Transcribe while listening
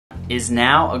is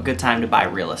now a good time to buy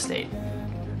real estate?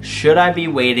 Should I be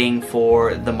waiting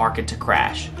for the market to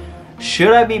crash?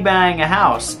 Should I be buying a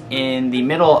house in the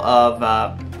middle of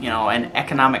an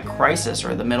economic crisis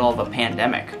or the middle of a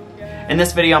pandemic? In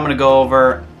this video, I'm going to go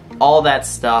over all that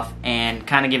stuff and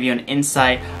kind of give you an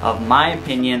insight of my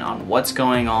opinion on what's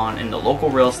going on in the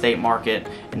local real estate market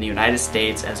in the United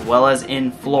States, as well as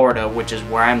in Florida, which is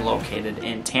where I'm located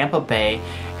in Tampa Bay.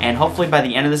 And hopefully by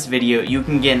the end of this video, you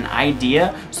can get an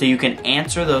idea so you can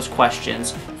answer those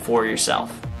questions for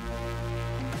yourself.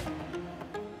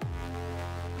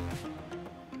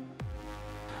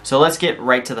 So let's get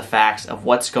right to the facts of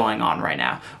what's going on right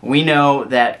now. We know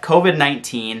that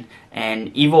COVID-19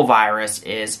 and evil virus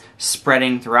is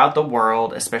spreading throughout the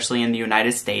world, especially in the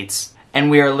United States, and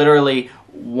we are literally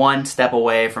one step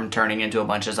away from turning into a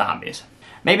bunch of zombies.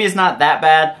 Maybe it's not that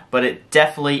bad, but it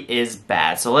definitely is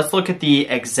bad. So let's look at the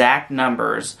exact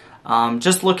numbers,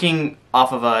 just looking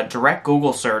off of a direct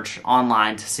Google search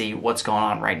online to see what's going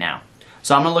on right now.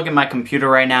 So I'm going to look at my computer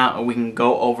right now and we can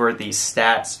go over these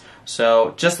stats.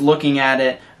 So just looking at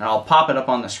it, and I'll pop it up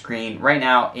on the screen. Right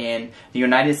now in the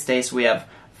United States, we have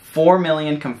 4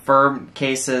 million confirmed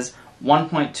cases,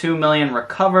 1.2 million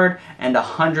recovered, and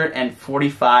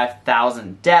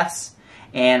 145,000 deaths,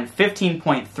 and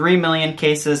 15.3 million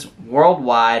cases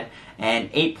worldwide,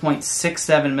 and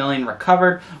 8.67 million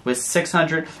recovered, with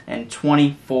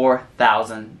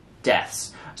 624,000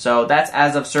 deaths. So that's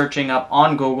as of searching up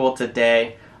on Google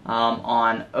today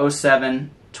on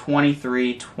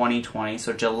 07/23/2020,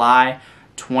 so July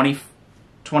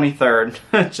 23rd,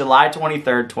 July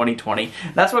 23rd, 2020.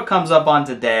 That's what comes up on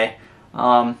today.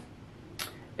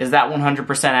 Is that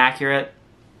 100% accurate?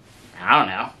 I don't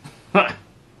know.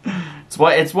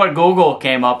 It's what Google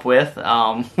came up with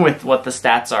what the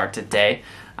stats are today.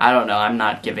 I don't know. I'm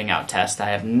not giving out tests. I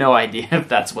have no idea if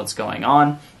that's what's going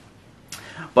on.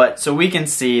 But so we can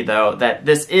see though that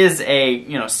this is a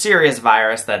serious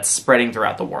virus that's spreading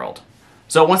throughout the world.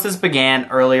 So once this began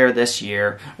earlier this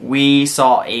year, we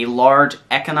saw a large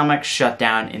economic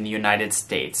shutdown in the United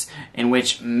States, in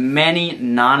which many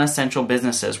non-essential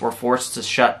businesses were forced to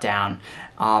shut down.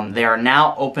 They are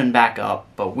now open back up,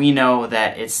 but we know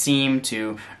that it seemed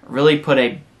to really put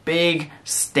a big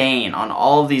stain on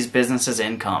all of these businesses'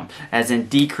 income, as in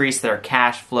decrease their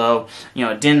cash flow.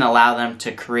 It didn't allow them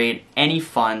to create any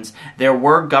funds. There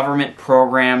were government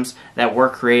programs that were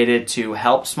created to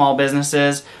help small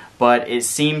businesses, but it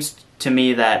seems to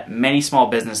me that many small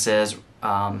businesses,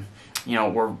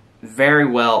 were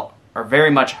very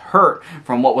much hurt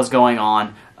from what was going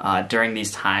on during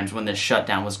these times when this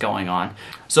shutdown was going on.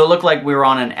 So it looked like we were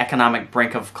on an economic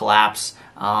brink of collapse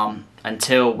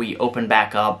until we opened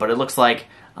back up. But it looks like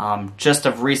just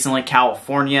of recently,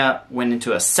 California went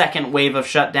into a second wave of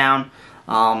shutdown.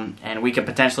 And we could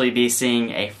potentially be seeing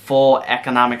a full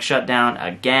economic shutdown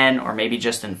again, or maybe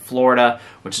just in Florida,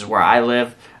 which is where I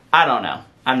live. I don't know.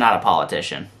 I'm not a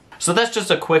politician. So that's just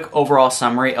a quick overall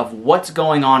summary of what's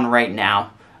going on right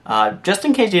now, just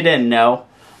in case you didn't know.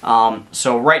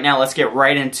 So right now, let's get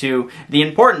right into the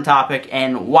important topic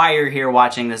and why you're here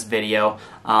watching this video,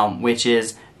 which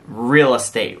is real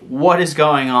estate. What is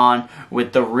going on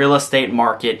with the real estate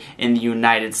market in the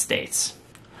United States?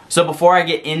 So before I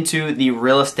get into the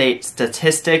real estate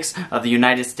statistics of the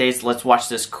United States, let's watch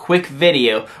this quick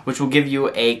video, which will give you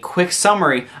a quick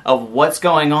summary of what's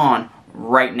going on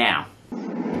right now.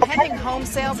 Pending home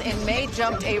sales in May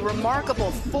jumped a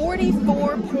remarkable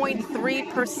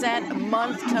 44.3%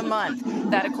 month to month.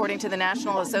 That, according to the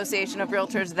National Association of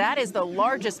Realtors, that is the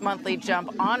largest monthly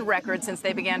jump on record since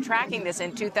they began tracking this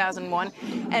in 2001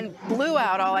 and blew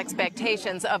out all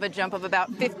expectations of a jump of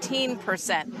about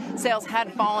 15%. Sales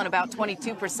had fallen about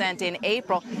 22% in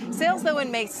April. Sales, though, in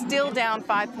May still down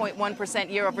 5.1%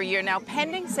 year over year. Now,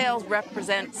 pending sales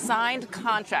represent signed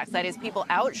contracts, that is, people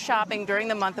out shopping during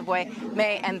the month of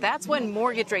May, and that's when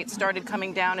mortgage rates started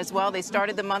coming down as well. They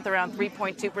started the month around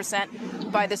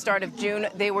 3.2%. By the start of June,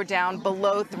 they were down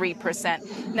below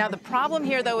 3%. Now, the problem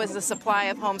here, though, is the supply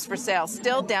of homes for sale,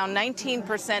 still down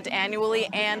 19% annually,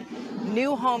 and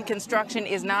new home construction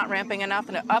is not ramping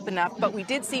up enough, but we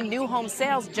did see new home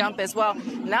sales jump as well.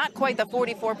 Not quite the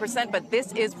 44%, but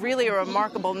this is really a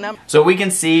remarkable number. So we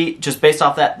can see, just based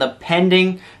off that, the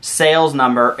pending sales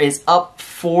number is up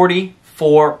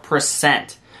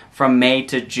 44% from May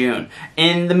to June.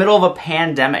 In the middle of a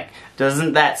pandemic,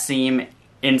 doesn't that seem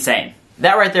insane?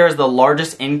 That right there is the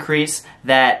largest increase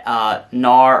that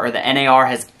NAR or the NAR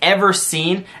has ever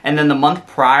seen, and then the month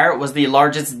prior was the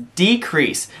largest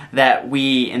decrease that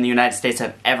we in the United States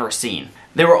have ever seen.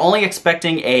 They were only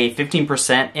expecting a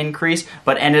 15% increase,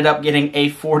 but ended up getting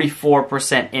a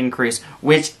 44% increase,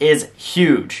 which is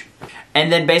huge.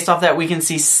 And then based off that, we can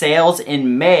see sales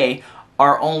in May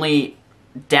are only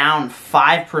down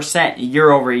 5%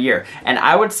 year over year. And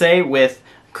I would say with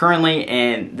currently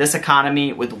in this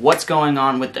economy, with what's going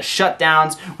on with the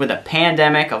shutdowns, with a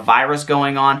pandemic, a virus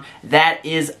going on, that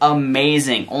is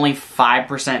amazing. Only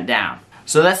 5% down.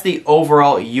 So that's the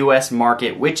overall US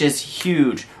market, which is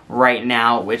huge right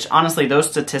now, which honestly, those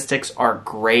statistics are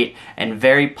great and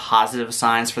very positive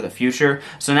signs for the future.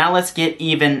 So now let's get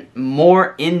even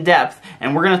more in depth,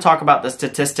 and we're going to talk about the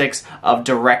statistics of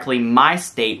directly my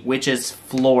state, which is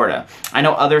Florida. I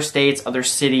know other states, other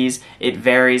cities, it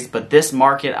varies, but this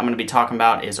market I'm going to be talking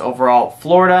about is overall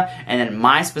Florida, and then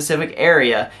my specific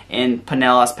area in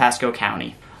Pinellas, Pasco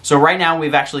County. So right now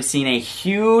we've actually seen a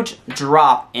huge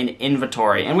drop in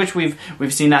inventory, in which we've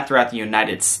seen that throughout the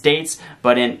United States,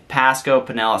 but in Pasco,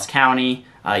 Pinellas County,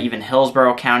 even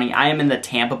Hillsborough County. I am in the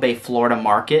Tampa Bay, Florida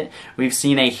market. We've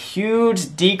seen a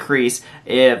huge decrease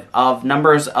of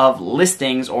numbers of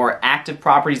listings or active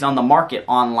properties on the market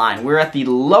online. We're at the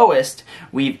lowest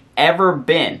we've ever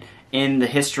been in the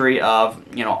history of,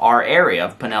 our area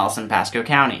of Pinellas and Pasco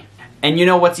County. And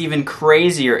what's even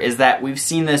crazier is that we've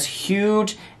seen this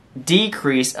huge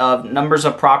decrease of numbers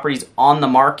of properties on the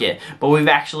market, but we've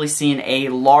actually seen a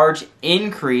large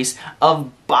increase of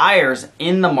buyers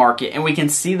in the market, and we can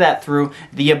see that through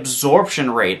the absorption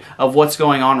rate of what's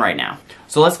going on right now.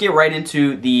 So let's get right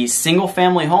into the single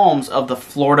family homes of the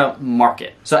Florida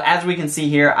market. So as we can see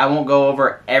here, I won't go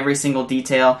over every single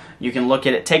detail. You can look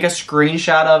at it, take a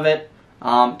screenshot of it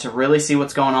to really see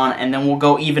what's going on, and then we'll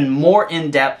go even more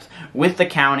in depth with the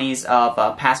counties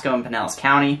of Pasco and Pinellas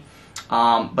County.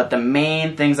 But the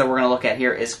main things that we're going to look at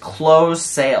here is closed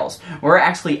sales. We're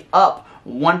actually up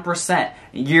 1%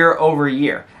 year over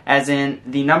year, as in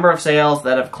the number of sales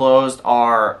that have closed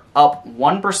are up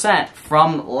 1%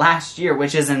 from last year,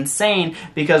 which is insane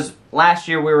because last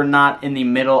year we were not in the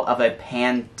middle of a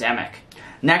pandemic.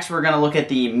 Next, we're going to look at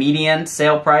the median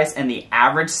sale price and the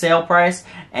average sale price,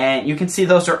 and you can see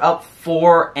those are up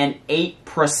 4 and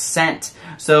 8%.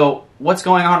 So what's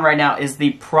going on right now is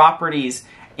the properties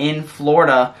in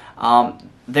Florida,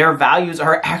 their values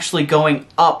are actually going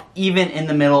up even in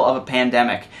the middle of a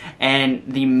pandemic. And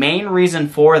the main reason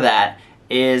for that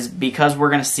is because we're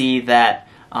going to see that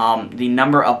the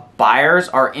number of buyers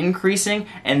are increasing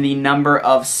and the number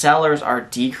of sellers are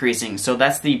decreasing. So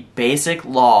that's the basic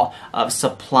law of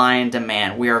supply and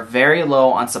demand. We are very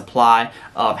low on supply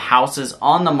of houses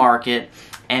on the market,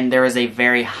 and there is a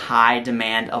very high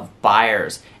demand of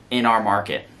buyers in our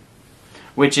market,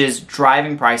 which is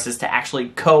driving prices to actually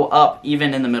go up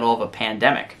even in the middle of a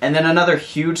pandemic. And then another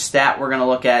huge stat we're going to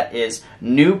look at is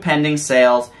new pending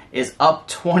sales is up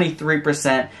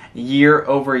 23% year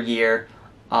over year.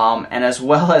 And as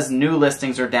well as new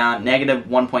listings are down negative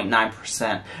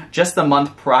 1.9%. Just the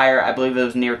month prior, I believe it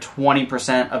was near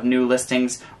 20% of new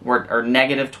listings or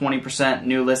negative 20%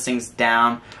 new listings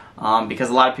down because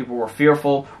a lot of people were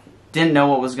fearful, didn't know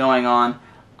what was going on.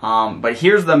 But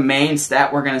here's the main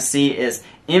stat we're going to see is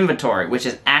inventory, which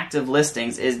is active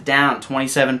listings, is down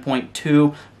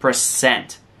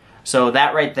 27.2%. So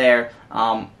that right there,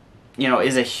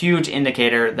 is a huge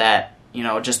indicator that,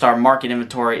 just our market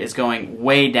inventory is going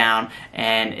way down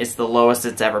and it's the lowest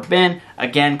it's ever been,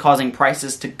 again, causing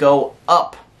prices to go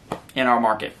up in our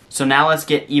market. So now let's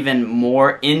get even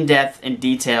more in-depth and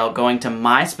detail going to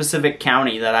my specific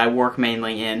county that I work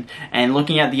mainly in and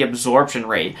looking at the absorption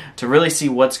rate to really see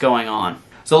what's going on.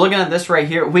 So looking at this right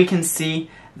here, we can see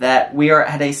that we are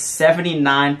at a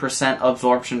 79%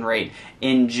 absorption rate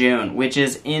in June, which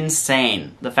is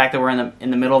insane. The fact that we're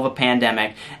in the middle of a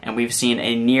pandemic and we've seen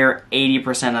a near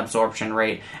 80% absorption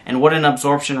rate. And what an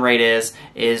absorption rate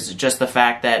is just the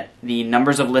fact that the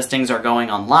numbers of listings are going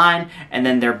online and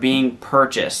then they're being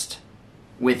purchased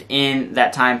within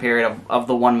that time period of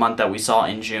the 1 month that we saw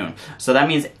in June. So that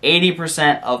means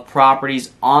 80% of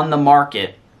properties on the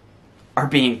market are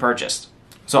being purchased.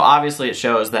 So obviously it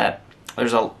shows that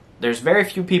there's very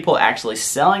few people actually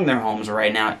selling their homes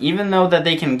right now, even though that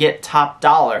they can get top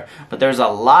dollar, but there's a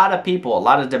lot of people, a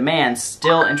lot of demand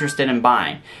still interested in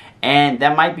buying. And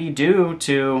that might be due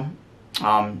to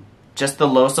just the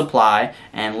low supply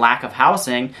and lack of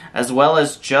housing, as well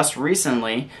as just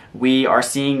recently we are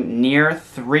seeing near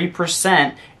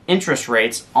 3% interest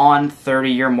rates on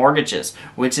 30-year mortgages,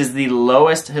 which is the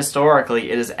lowest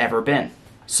historically it has ever been.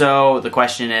 So the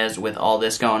question is, with all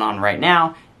this going on right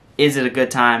now, is it a good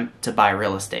time to buy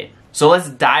real estate? So let's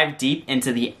dive deep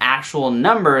into the actual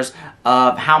numbers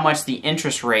of how much the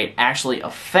interest rate actually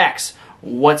affects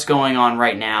what's going on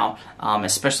right now,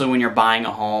 especially when you're buying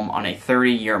a home on a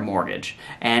 30-year mortgage,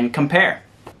 and compare.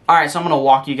 Alright, so I'm going to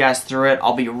walk you guys through it.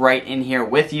 I'll be right in here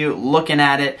with you looking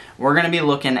at it. We're going to be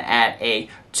looking at a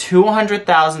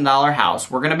 $200,000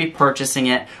 house. We're going to be purchasing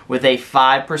it with a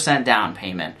 5% down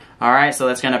payment. Alright, so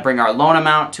that's going to bring our loan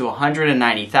amount to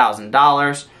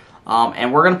 $190,000.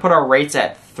 And we're going to put our rates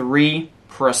at 3%.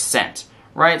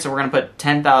 Right, so we're going to put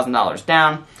 $10,000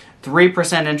 down,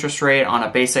 3% interest rate on a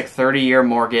basic 30-year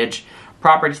mortgage.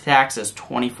 Property tax is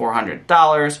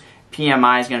 $2,400.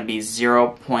 PMI is going to be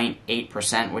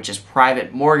 0.8%, which is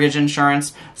private mortgage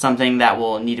insurance, something that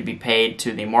will need to be paid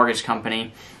to the mortgage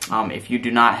company if you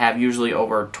do not have usually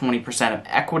over 20% of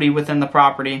equity within the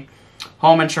property.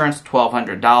 Home insurance,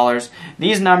 $1,200.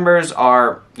 These numbers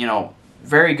are,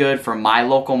 very good for my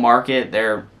local market.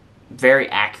 They're very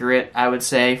accurate, I would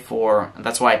say,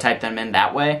 that's why I typed them in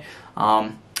that way.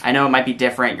 I know it might be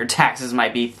different. Your taxes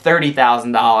might be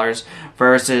 $30,000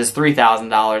 versus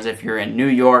 $3,000 if you're in New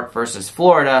York versus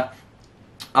Florida,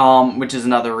 which is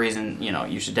another reason,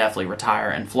 you should definitely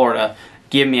retire in Florida.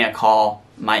 Give me a call.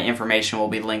 My information will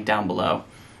be linked down below.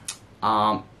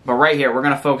 But right here, we're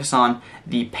going to focus on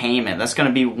the payment. That's going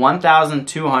to be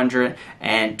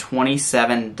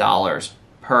 $1,227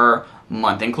 per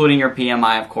month, including your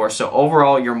PMI, of course. So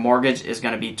overall, your mortgage is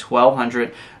going to be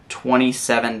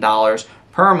 $1,227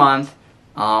 per month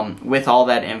with all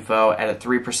that info at a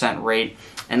 3% rate.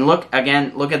 And look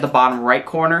at the bottom right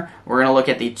corner. We're going to look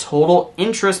at the total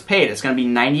interest paid. It's going to be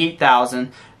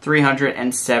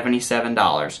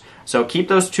 $98,377. So keep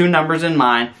those two numbers in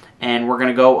mind, and we're going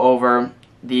to go over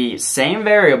the same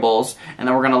variables, and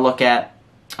then we're going to look at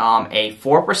a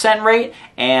 4% rate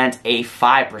and a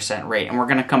 5% rate, and we're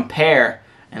going to compare,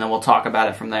 and then we'll talk about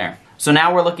it from there. So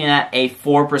now we're looking at a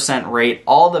 4% rate.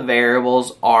 All the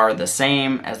variables are the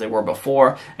same as they were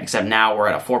before, except now we're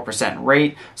at a 4%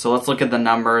 rate. So let's look at the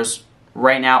numbers.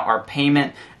 Right now, our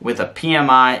payment with a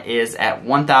PMI is at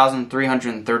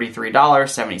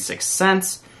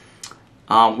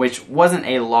 $1,333.76, which wasn't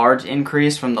a large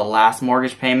increase from the last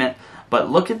mortgage payment. But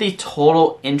look at the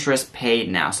total interest paid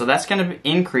now. So that's going to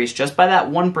increase just by that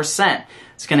 1%.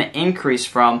 It's going to increase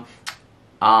from,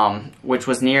 which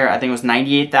was near, I think it was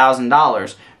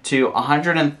 $98,000 to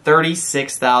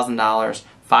 $136,000,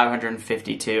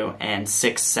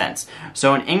 $552.06.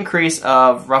 So an increase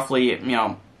of roughly,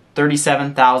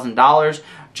 $37,000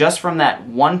 just from that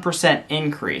 1%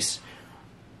 increase.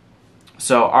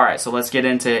 So, all right, so let's get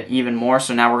into even more.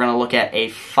 So now we're going to look at a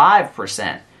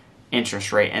 5%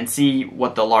 interest rate and see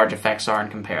what the large effects are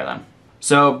and compare them.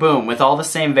 So boom, with all the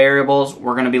same variables,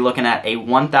 we're going to be looking at a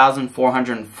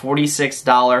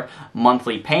 $1,446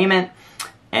 monthly payment,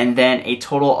 and then a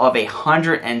total of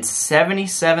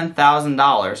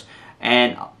 $177,000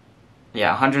 and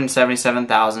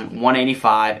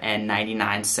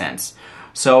 $177,185.99.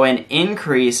 So an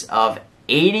increase of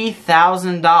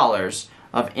 $80,000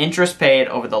 of interest paid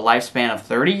over the lifespan of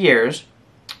 30 years.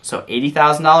 So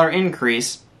 $80,000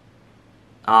 increase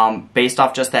based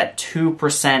off just that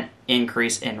 2%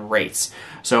 increase in rates.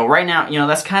 So right now,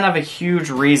 that's kind of a huge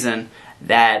reason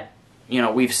that,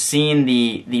 we've seen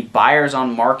the buyers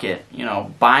on market,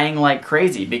 buying like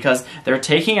crazy because they're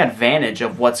taking advantage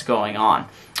of what's going on.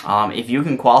 If you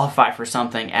can qualify for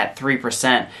something at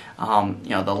 3%,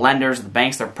 the lenders, the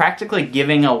banks, they're practically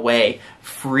giving away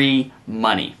free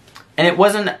money. And it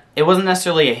wasn't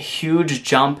necessarily a huge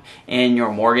jump in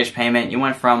your mortgage payment. You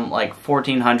went from like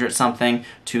 $1,400 something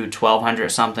to $1,200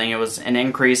 something. It was an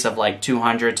increase of like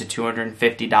 $200 to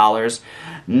 $250.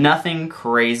 Nothing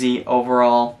crazy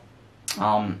overall,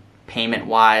 payment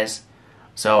wise.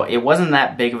 So it wasn't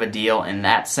that big of a deal in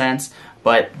that sense.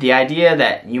 But the idea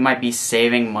that you might be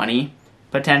saving money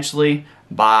potentially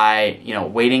by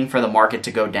waiting for the market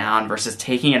to go down versus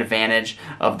taking advantage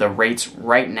of the rates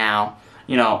right now,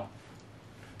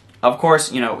 of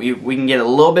course, we can get a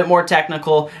little bit more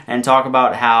technical and talk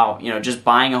about how, just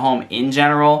buying a home in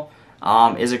general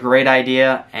is a great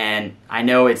idea. And I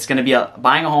know it's going to be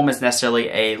buying a home is necessarily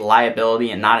a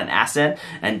liability and not an asset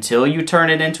until you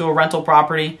turn it into a rental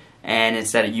property. And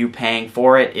instead of you paying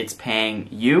for it, it's paying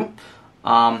you.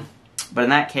 But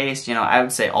in that case, I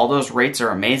would say all those rates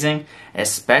are amazing,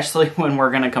 especially when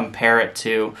we're going to compare it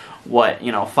to what,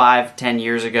 5-10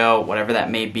 years ago, whatever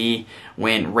that may be,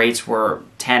 when rates were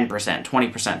 10%,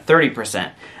 20%,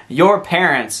 30%. Your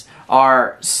parents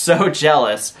are so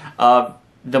jealous of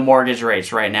the mortgage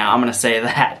rates right now. I'm going to say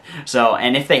that. So,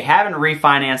 and if they haven't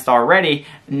refinanced already,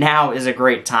 now is a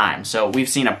great time. So we've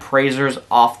seen appraisers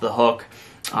off the hook.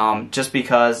 just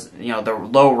because, the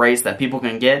low rates that people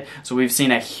can get. So we've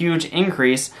seen a huge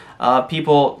increase of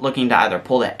people looking to either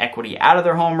pull the equity out of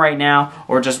their home right now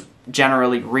or just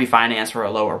generally refinance for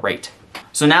a lower rate.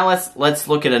 So now let's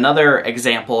look at another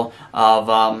example of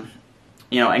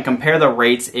and compare the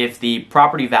rates if the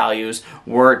property values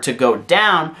were to go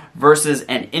down versus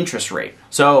an interest rate.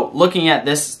 So looking at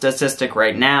this statistic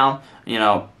right now,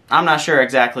 I'm not sure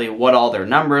exactly what all their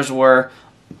numbers were,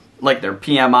 like their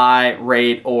PMI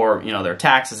rate or, their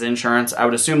taxes, insurance. I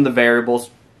would assume the variables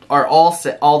are all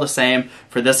the same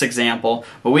for this example,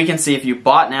 but we can see if you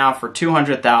bought now for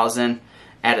 $200,000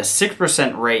 at a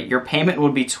 6% rate, your payment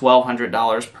would be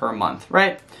 $1,200 per month,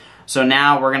 right? So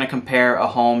now we're going to compare a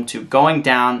home to going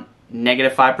down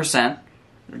 -5%,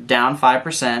 down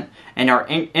 5%, and our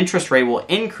interest rate will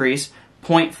increase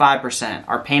 0.5%.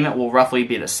 Our payment will roughly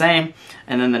be the same.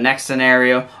 And then the next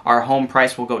scenario, our home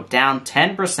price will go down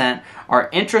 10%, our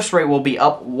interest rate will be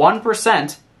up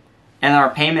 1%, and our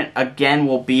payment again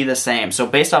will be the same. So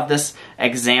based off this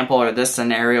example or this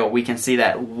scenario, we can see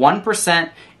that 1%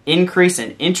 increase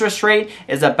in interest rate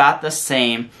is about the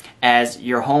same as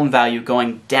your home value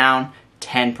going down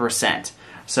 10%.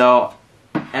 So,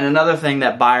 and another thing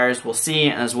that buyers will see,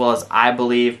 as well as I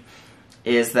believe,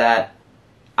 is that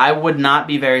I would not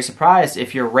be very surprised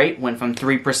if your rate went from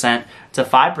 3% to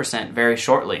 5% very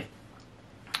shortly.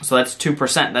 So that's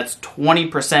 2%. That's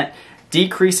 20%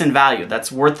 decrease in value.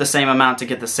 That's worth the same amount to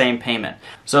get the same payment.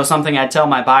 So something I tell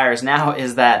my buyers now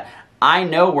is that I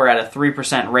know we're at a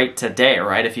 3% rate today,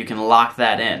 right, if you can lock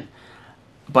that in.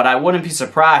 But I wouldn't be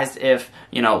surprised if,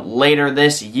 later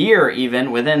this year,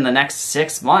 even within the next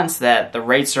 6 months, that the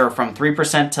rates are from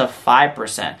 3% to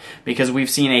 5%, because we've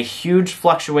seen a huge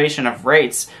fluctuation of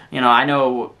rates. I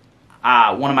know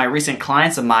one of my recent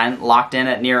clients of mine locked in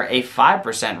at near a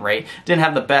 5% rate. Didn't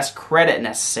have the best credit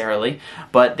necessarily,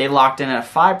 but they locked in at a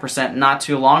 5% not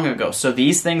too long ago. So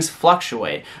these things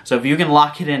fluctuate. So if you can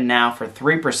lock it in now for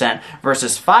 3%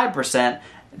 versus 5%,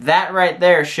 that right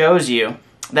there shows you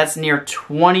that's near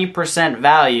 20%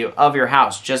 value of your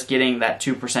house, just getting that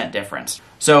 2% difference.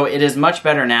 So it is much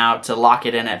better now to lock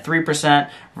it in at 3%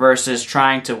 versus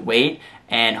trying to wait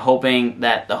and hoping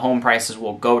that the home prices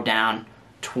will go down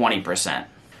 20%.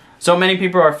 So many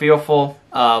people are fearful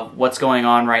of what's going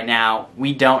on right now.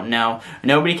 We don't know.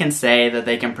 Nobody can say that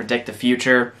they can predict the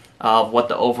future of what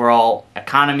the overall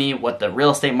economy, what the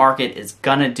real estate market is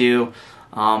gonna do.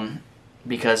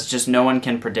 Because just no one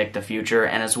can predict the future.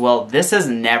 And as well, this has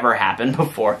never happened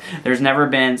before. There's never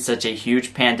been such a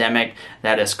huge pandemic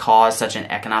that has caused such an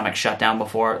economic shutdown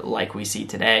before like we see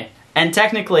today. And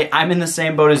technically, I'm in the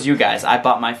same boat as you guys. I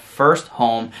bought my first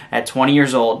home at 20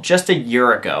 years old just a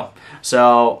year ago.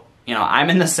 So, I'm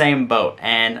in the same boat.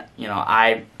 And,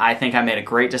 I think I made a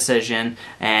great decision.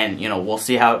 And, we'll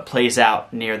see how it plays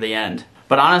out near the end.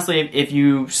 But honestly, if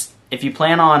you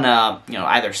plan on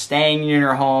either staying in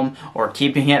your home or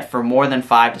keeping it for more than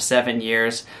 5 to 7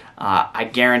 years, I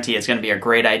guarantee it's going to be a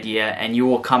great idea and you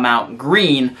will come out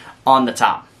green on the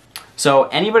top. So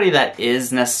anybody that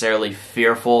is necessarily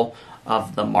fearful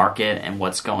of the market and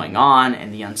what's going on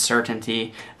and the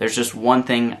uncertainty, there's just one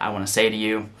thing I want to say to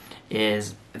you,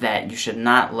 is that you should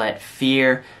not let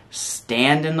fear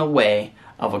stand in the way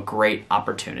of a great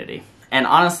opportunity. And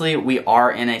honestly, we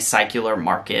are in a secular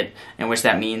market, in which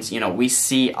that means, we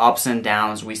see ups and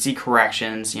downs, we see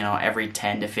corrections, every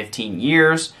 10 to 15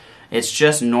 years. It's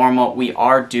just normal. We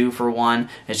are due for one.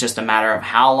 It's just a matter of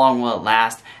how long will it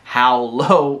last, how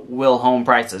low will home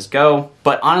prices go.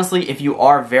 But honestly, if you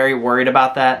are very worried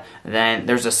about that, then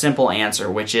there's a simple answer,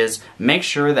 which is make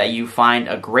sure that you find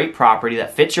a great property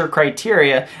that fits your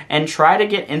criteria and try to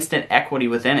get instant equity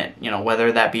within it.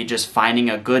 Whether that be just finding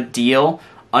a good deal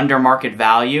under market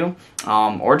value,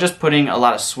 or just putting a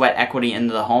lot of sweat equity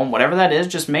into the home. Whatever that is,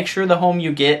 just make sure the home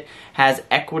you get has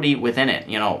equity within it,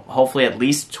 hopefully at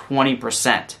least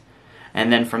 20%.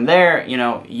 And then from there,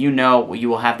 you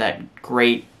will have that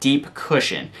great deep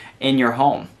cushion in your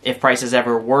home if prices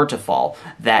ever were to fall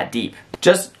that deep.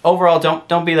 Just overall,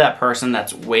 don't be that person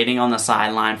that's waiting on the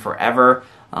sideline forever,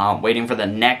 waiting for the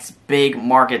next big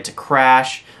market to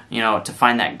crash, to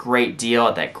find that great deal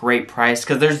at that great price,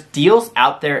 because there's deals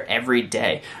out there every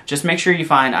day. Just make sure you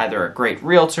find either a great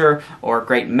realtor or a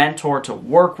great mentor to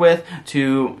work with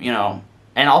to,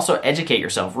 and also educate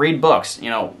yourself. Read books,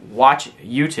 watch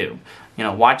YouTube,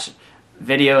 watch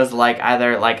videos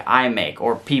like I make,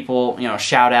 or people,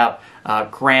 shout out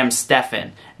Graham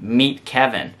Stephan, Meet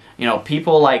Kevin,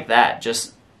 people like that.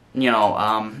 Just,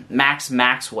 Max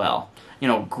Maxwell.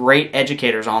 Great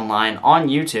educators online on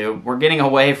YouTube. We're getting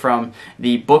away from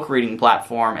the book reading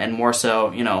platform and more so,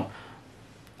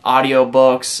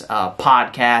 audiobooks,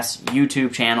 podcasts,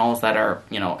 YouTube channels that are,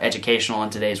 you know, educational in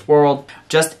today's world.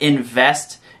 Just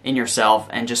invest in yourself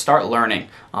and just start learning,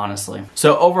 honestly.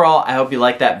 So overall, I hope you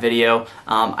liked that video.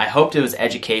 I hoped it was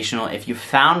educational. If you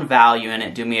found value in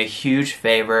it, do me a huge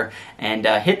favor and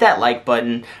hit that like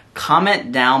button.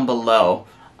 Comment down below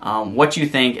what you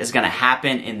think is going to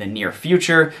happen in the near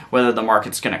future, whether the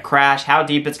market's going to crash, how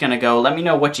deep it's going to go. Let me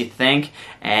know what you think,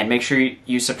 and make sure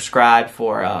you subscribe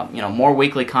for you know, more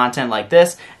weekly content like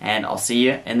this, and I'll see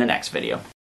you in the next video.